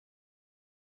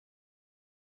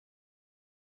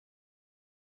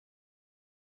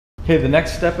Okay, the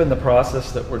next step in the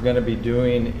process that we're going to be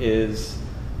doing is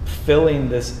filling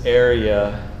this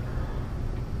area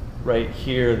right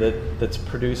here that's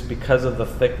produced because of the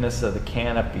thickness of the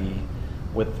canopy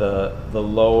with the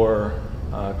lower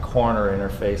corner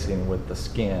interfacing with the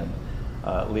skin.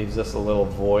 It leaves us a little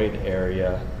void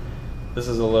area. This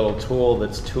is a little tool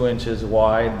that's 2 inches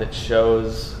wide that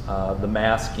shows the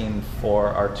masking for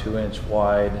our 2-inch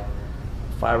wide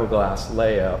fiberglass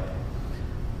layup.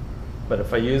 But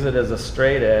if I use it as a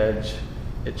straight edge,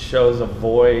 it shows a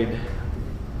void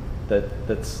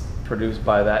that's produced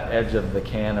by that edge of the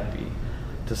canopy.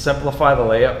 To simplify the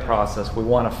layup process, we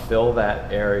want to fill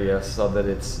that area so that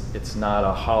it's not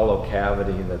a hollow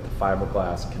cavity that the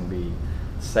fiberglass can be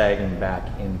sagging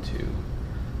back into.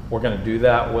 We're going to do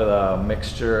that with a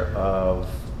mixture of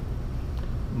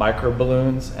micro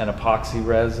balloons and epoxy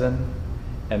resin.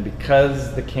 And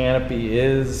because the canopy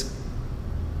is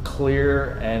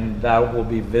clear and that will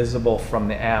be visible from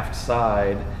the aft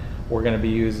side, we're going to be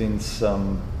using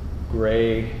some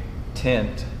gray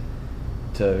tint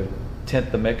to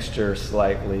tint the mixture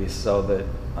slightly so that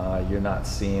you're not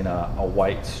seeing a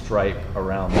white stripe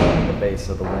around the base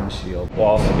of the windshield. We'll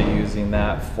also be using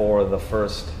that for the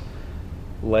first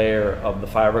layer of the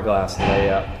fiberglass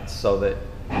layup so that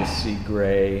you see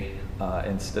gray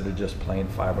instead of just plain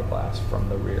fiberglass from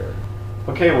the rear.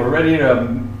 Okay, we're ready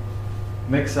to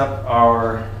mix up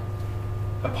our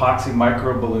epoxy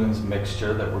micro balloons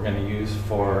mixture that we're going to use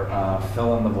for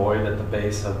filling the void at the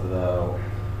base of the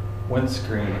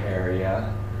windscreen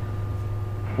area.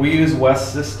 We use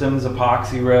West Systems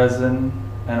epoxy resin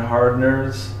and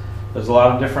hardeners. There's a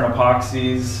lot of different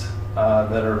epoxies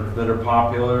that are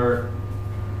popular,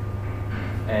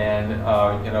 and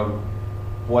you know,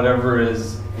 whatever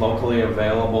is locally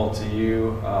available to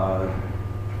you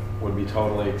would be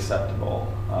totally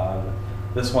acceptable.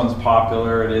 This one's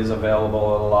popular. It is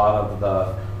available at a lot of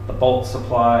the bolt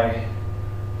supply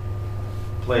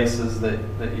places that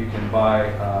you can buy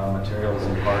materials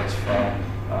and parts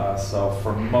from. So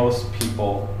for most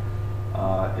people,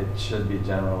 it should be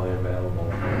generally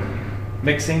available.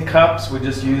 Mixing cups, we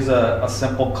just use a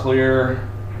simple clear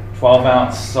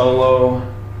 12-ounce Solo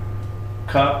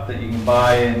cup that you can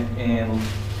buy in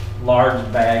large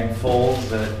bag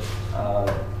fulls at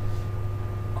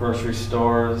grocery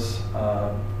stores,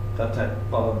 that type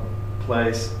of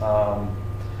place.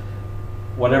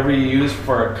 Whatever you use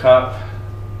for a cup,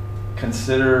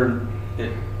 consider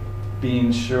it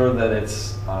being sure that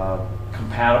it's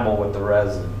compatible with the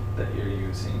resin that you're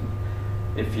using.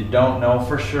 If you don't know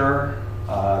for sure,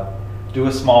 do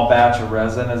a small batch of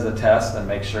resin as a test and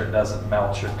make sure it doesn't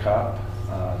melt your cup.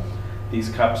 These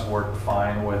cups work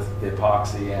fine with the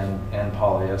epoxy and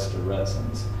polyester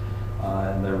resins.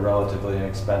 And they're relatively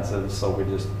inexpensive, so we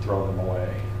just throw them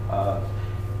away.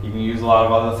 You can use a lot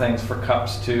of other things for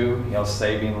cups too, you know,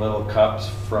 saving little cups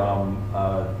from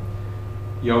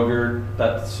yogurt,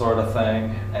 that sort of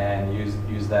thing, and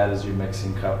use that as your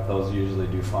mixing cup. Those usually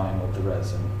do fine with the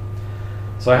resin.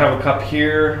 So I have a cup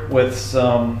here with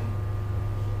some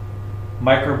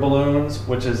micro balloons,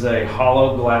 which is a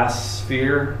hollow glass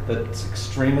sphere that's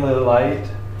extremely light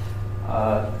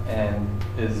and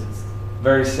is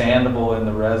very sandable in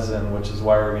the resin, which is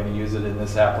why we're going to use it in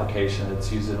this application.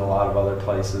 It's used in a lot of other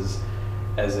places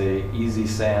as a easy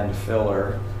sand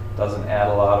filler. Doesn't add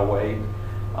a lot of weight.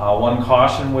 One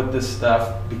caution with this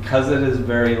stuff, because it is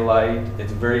very light,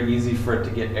 it's very easy for it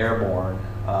to get airborne.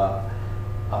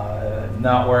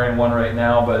 Not wearing one right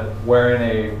now, but wearing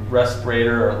a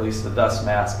respirator or at least a dust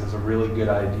mask is a really good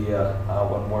idea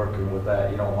when working with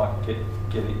that. You don't want to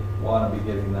be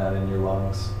getting that in your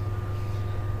lungs.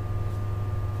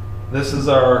 This is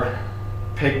our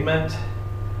pigment.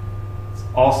 It's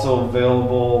also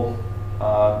available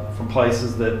from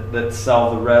places that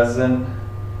sell the resin,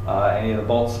 any of the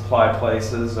bolt supply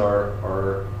places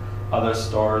or other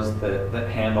stores that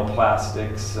handle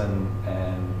plastics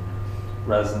and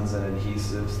resins and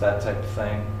adhesives, that type of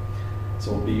thing.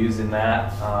 So we'll be using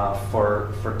that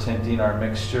for tinting our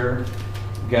mixture.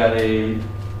 We've got a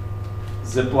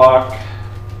Ziploc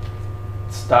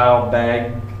style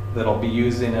bag that I'll be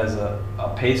using as a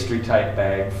pastry type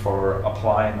bag for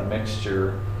applying the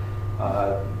mixture.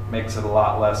 Makes it a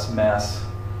lot less mess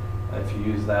if you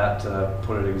use that to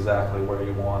put it exactly where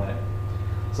you want it.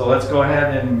 So let's go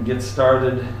ahead and get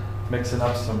started mixing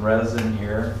up some resin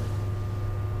here.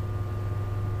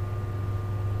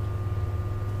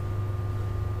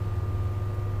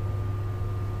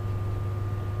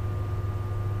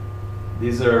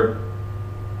 These are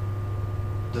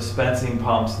dispensing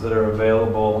pumps that are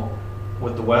available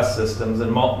with the West Systems,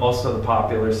 and most of the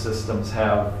popular systems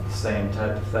have the same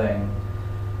type of thing.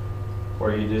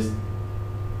 where you just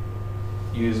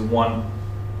use one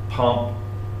pump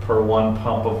per one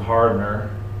pump of hardener.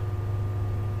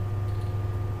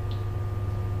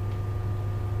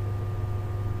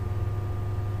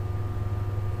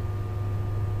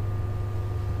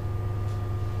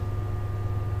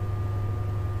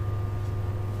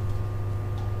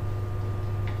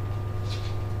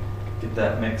 Get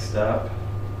that mixed up.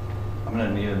 I'm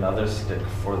going to need another stick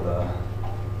for the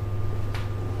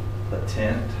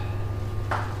tint.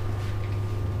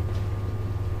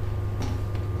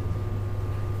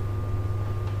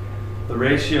 The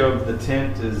ratio of the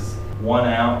tint is 1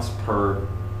 ounce per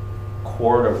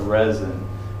quart of resin.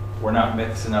 We're not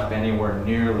mixing up anywhere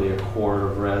nearly a quart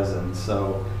of resin.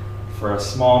 So for a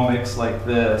small mix like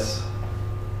this,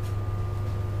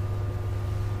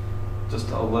 just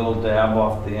a little dab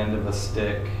off the end of a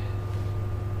stick.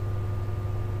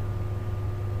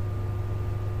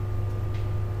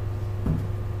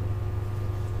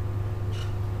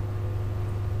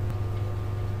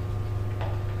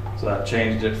 So that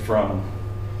changed it from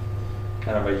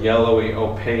kind of a yellowy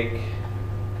opaque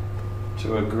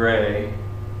to a gray.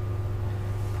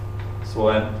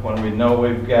 So when we know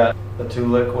we've got the two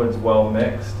liquids well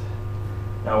mixed,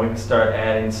 now we can start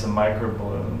adding some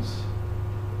microblooms.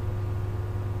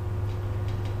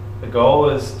 The goal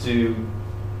is to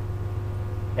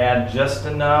add just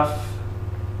enough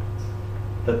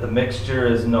that the mixture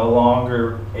is no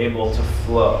longer able to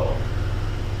flow,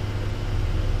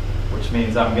 which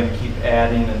means I'm going to keep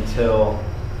adding until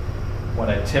when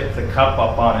I tip the cup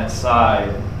up on its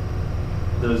side,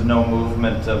 there's no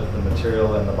movement of the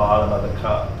material in the bottom of the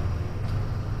cup.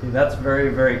 See, that's very,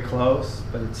 very close,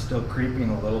 but it's still creeping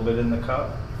a little bit in the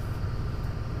cup.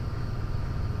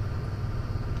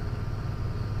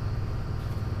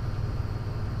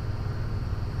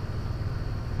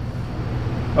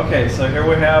 Okay, so here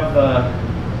we have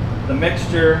the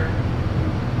mixture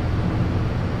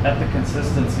at the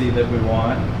consistency that we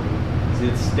want. See,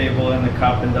 it's stable in the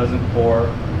cup and doesn't pour,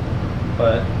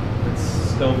 but it's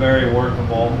still very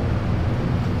workable.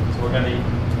 So we're going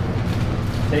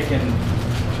to take and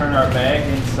turn our bag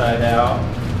inside out.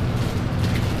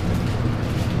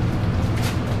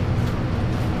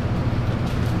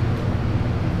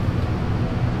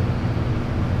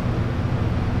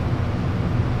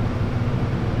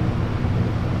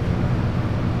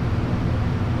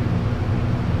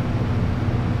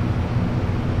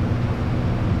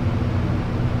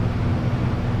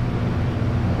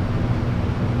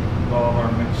 All of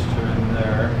our mixture in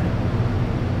there.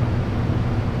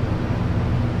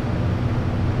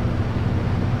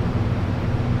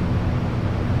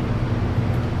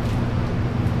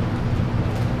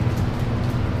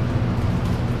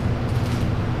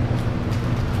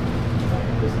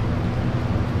 Just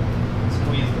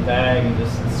squeeze the bag and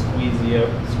just squeegee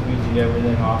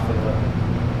everything off of the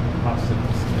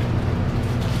popsicle stick.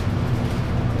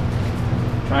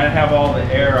 Try to have all the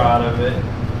air out of it,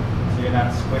 so you're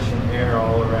not squishing air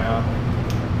all around.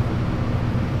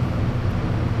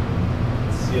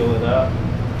 Seal it up.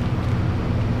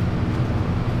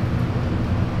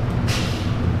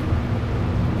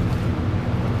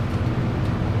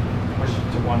 Push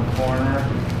it to one corner.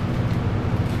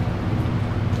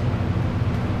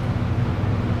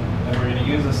 And we're going to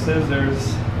use the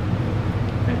scissors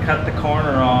and cut the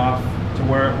corner off to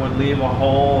where it would leave a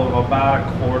hole of about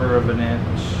 1/4 of an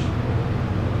inch.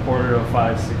 1/4 to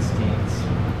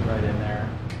 5/16 right in there.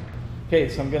 Okay,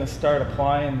 so I'm going to start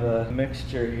applying the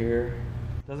mixture here.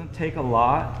 Doesn't take a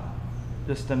lot,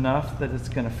 just enough that it's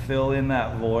going to fill in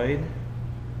that void.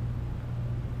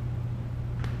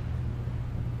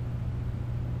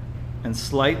 And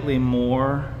slightly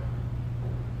more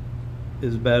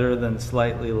is better than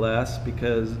slightly less,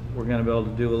 because we're going to be able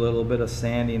to do a little bit of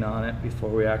sanding on it before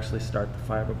we actually start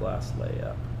the fiberglass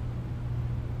layup.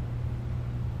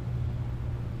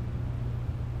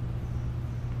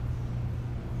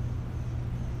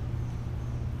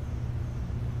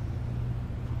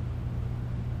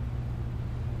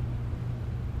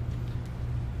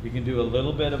 You can do a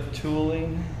little bit of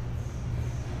tooling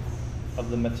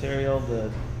of the material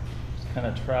to just kind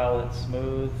of trowel it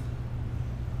smooth.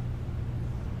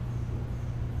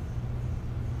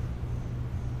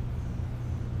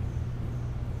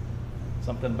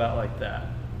 Something about like that.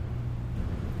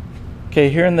 Okay,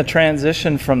 here in the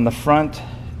transition from the front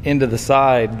into the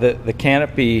side, the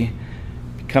canopy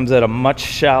comes at a much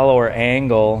shallower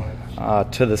angle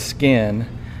to the skin.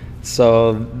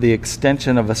 So the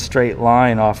extension of a straight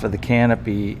line off of the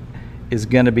canopy is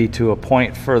going to be to a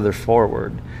point further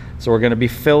forward. So we're going to be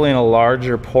filling a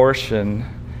larger portion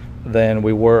than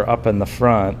we were up in the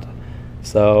front.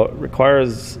 So it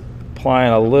requires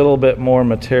applying a little bit more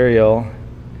material.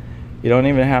 You don't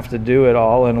even have to do it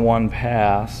all in one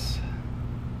pass.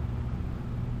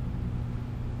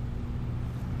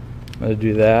 I'm going to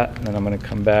do that, and then I'm going to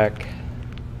come back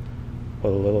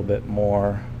with a little bit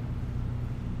more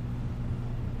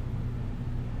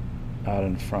out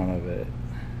in front of it.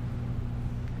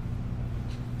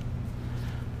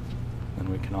 And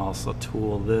we can also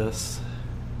tool this,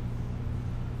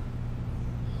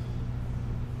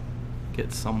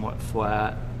 get somewhat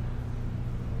flat,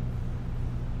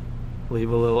 leave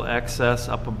a little excess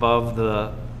up above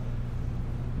the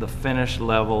finish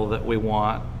level that we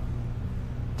want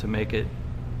to make it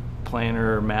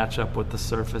planar or match up with the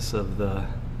surface of the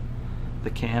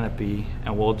canopy,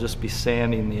 and we'll just be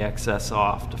sanding the excess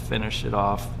off to finish it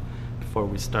off before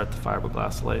we start the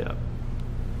fiberglass layup.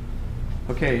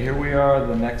 Okay, here we are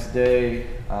the next day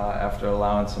after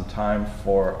allowing some time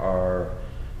for our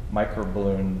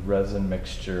microballoon resin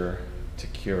mixture to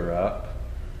cure up.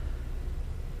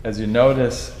 As you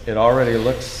notice, it already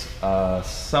looks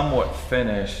somewhat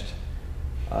finished.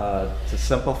 To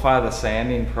simplify the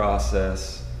sanding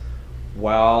process,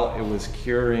 while it was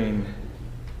curing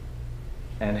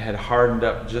and had hardened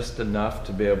up just enough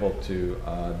to be able to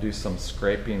do some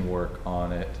scraping work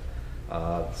on it,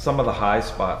 some of the high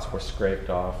spots were scraped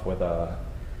off with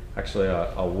actually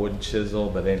a wood chisel,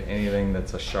 but anything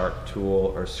that's a sharp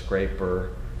tool or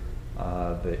scraper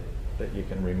that you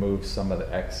can remove some of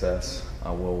the excess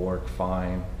will work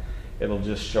fine. It'll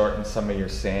just shorten some of your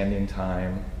sanding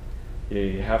time.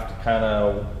 You have to kind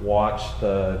of watch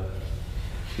the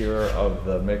cure of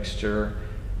the mixture,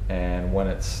 and when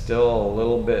it's still a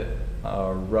little bit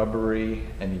rubbery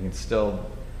and you can still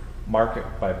mark it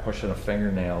by pushing a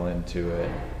fingernail into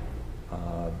it,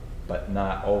 but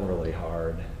not overly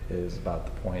hard, is about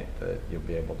the point that you'll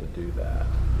be able to do that.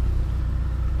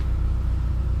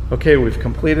 Okay, we've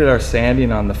completed our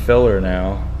sanding on the filler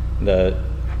now. To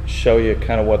show you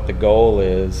kind of what the goal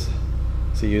is,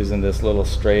 so using this little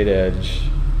straight edge,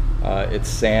 it's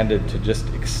sanded to just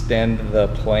extend the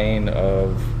plane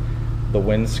of the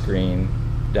windscreen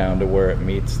down to where it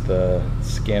meets the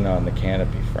skin on the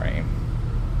canopy frame.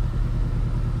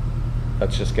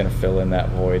 That's just going to fill in that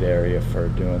void area for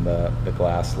doing the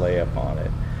glass layup on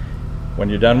it. When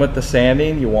you're done with the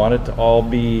sanding, you want it to all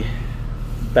be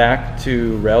back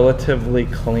to relatively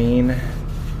clean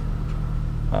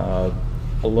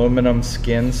aluminum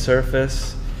skin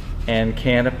surface and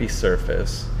canopy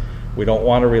surface. We don't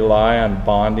want to rely on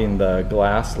bonding the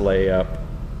glass layup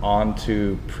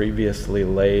onto previously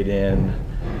laid in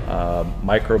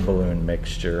microballoon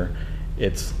mixture.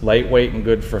 It's lightweight and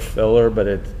good for filler, but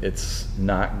it's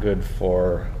not good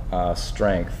for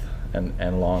strength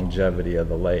and longevity of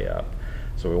the layup.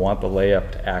 So we want the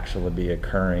layup to actually be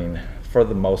occurring for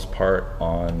the most part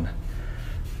on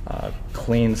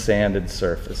clean sanded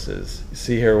surfaces. You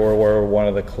see here where one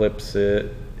of the clips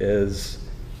is,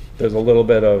 there's a little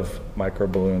bit of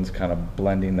microballoons kind of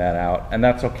blending that out, and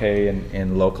that's okay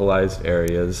in localized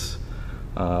areas,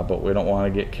 but we don't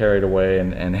want to get carried away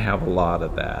and have a lot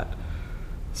of that.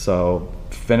 So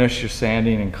finish your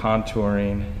sanding and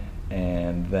contouring,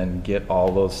 and then get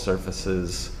all those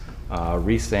surfaces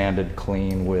resanded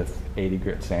clean with 80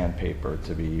 grit sandpaper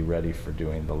to be ready for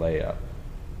doing the layup.